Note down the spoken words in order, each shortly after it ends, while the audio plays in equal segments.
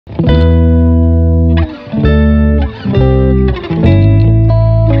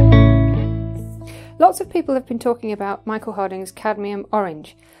lots of people have been talking about Michael Harding's Cadmium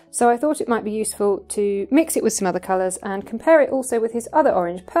Orange, so I thought it might be useful to mix it with some other colours and compare it also with his other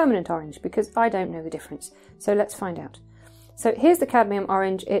orange, Permanent Orange, because I don't know the difference. So let's find out. So here's the Cadmium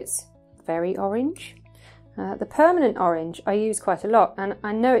Orange. It's very orange. The Permanent Orange I use quite a lot, and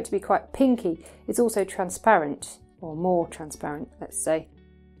I know it to be quite pinky. It's also transparent, or more transparent, let's say.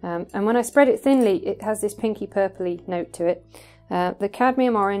 And when I spread it thinly, it has this pinky purpley note to it. The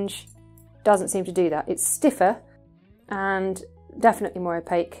Cadmium Orange doesn't seem to do that. It's stiffer and definitely more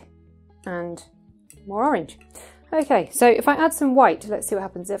opaque and more orange. Okay, so if I add some white, let's see what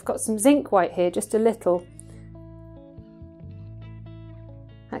happens. I've got some zinc white here, just a little.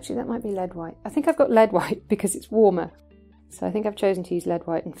 Actually, that might be lead white. I think I've got lead white because it's warmer. So I think I've chosen to use lead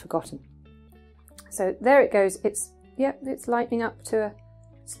white and forgotten. So there it goes. It's lightening up to a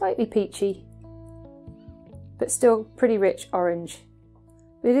slightly peachy, but still pretty rich orange.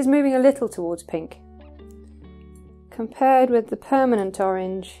 It is moving a little towards pink. Compared with the Permanent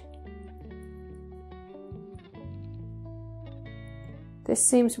Orange, this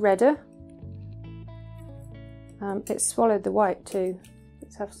seems redder. It's swallowed the white too.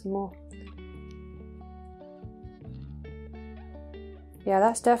 Let's have some more. Yeah,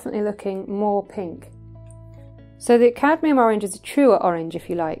 that's definitely looking more pink. So the Cadmium Orange is a truer orange, if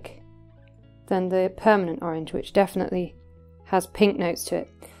you like, than the Permanent Orange, which definitely has pink notes to it.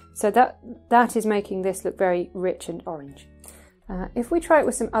 So that is making this look very rich and orange. If we try it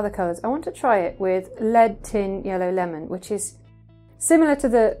with some other colours, I want to try it with Lead Tin Yellow Lemon, which is similar to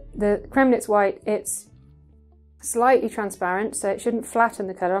the Kremnitz White. It's slightly transparent, so it shouldn't flatten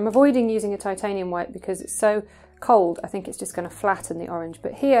the colour. I'm avoiding using a titanium white because it's so cold. I think it's just going to flatten the orange.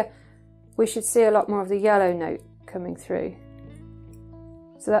 But here we should see a lot more of the yellow note coming through.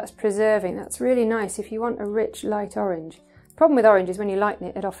 So that's preserving. That's really nice if you want a rich light orange. The problem with orange is when you lighten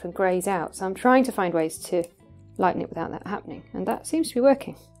it, it often greys out. So I'm trying to find ways to lighten it without that happening, and that seems to be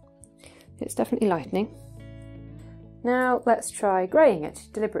working. It's definitely lightening. Now let's try greying it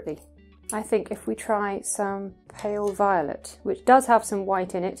deliberately. I think if we try some pale violet, which does have some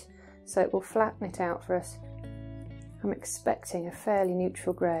white in it, so it will flatten it out for us. I'm expecting a fairly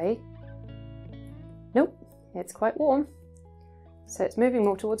neutral grey. Nope, it's quite warm. So it's moving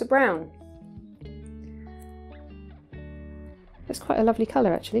more towards a brown. It's quite a lovely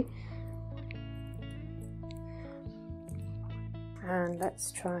colour actually. And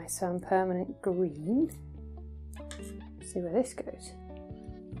let's try some Permanent Green. See where this goes.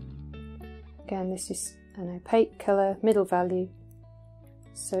 Again, this is an opaque colour, middle value,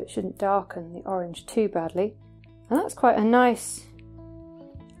 so it shouldn't darken the orange too badly. And that's quite a nice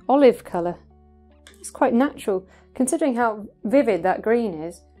olive colour. It's quite natural, considering how vivid that green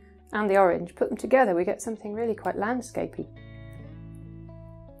is and the orange. Put them together, we get something really quite landscapey.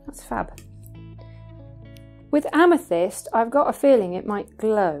 That's fab. With Amethyst, I've got a feeling it might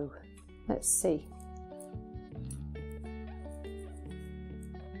glow. Let's see.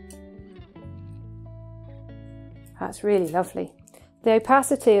 That's really lovely. The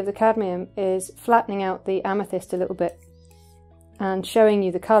opacity of the cadmium is flattening out the amethyst a little bit and showing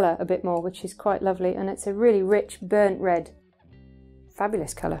you the colour a bit more, which is quite lovely, and it's a really rich burnt red.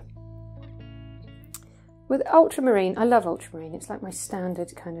 Fabulous colour. With ultramarine, I love ultramarine. It's like my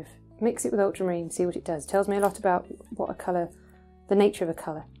standard kind of mix it with ultramarine, see what it does. It tells me a lot about what a colour, the nature of a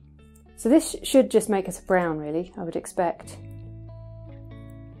colour. So this should just make us a brown really, I would expect.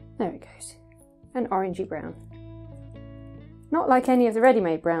 There it goes. An orangey brown. Not like any of the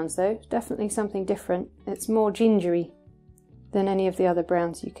ready-made browns though, definitely something different. It's more gingery than any of the other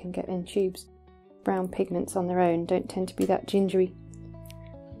browns you can get in tubes. Brown pigments on their own don't tend to be that gingery.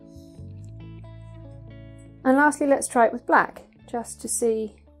 And lastly, let's try it with black, just to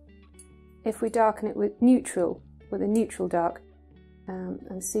see if we darken it with a neutral dark,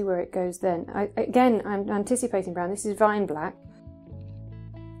 and see where it goes then. Again, I'm anticipating brown. This is vine black,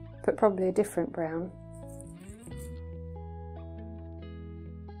 but probably a different brown.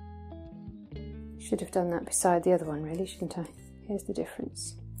 Should have done that beside the other one really, shouldn't I? Here's the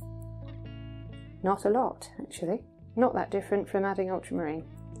difference. Not a lot, actually. Not that different from adding ultramarine.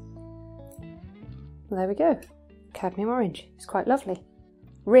 Well, there we go. Cadmium orange. It's quite lovely.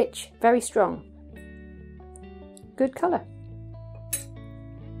 Rich, very strong. Good colour.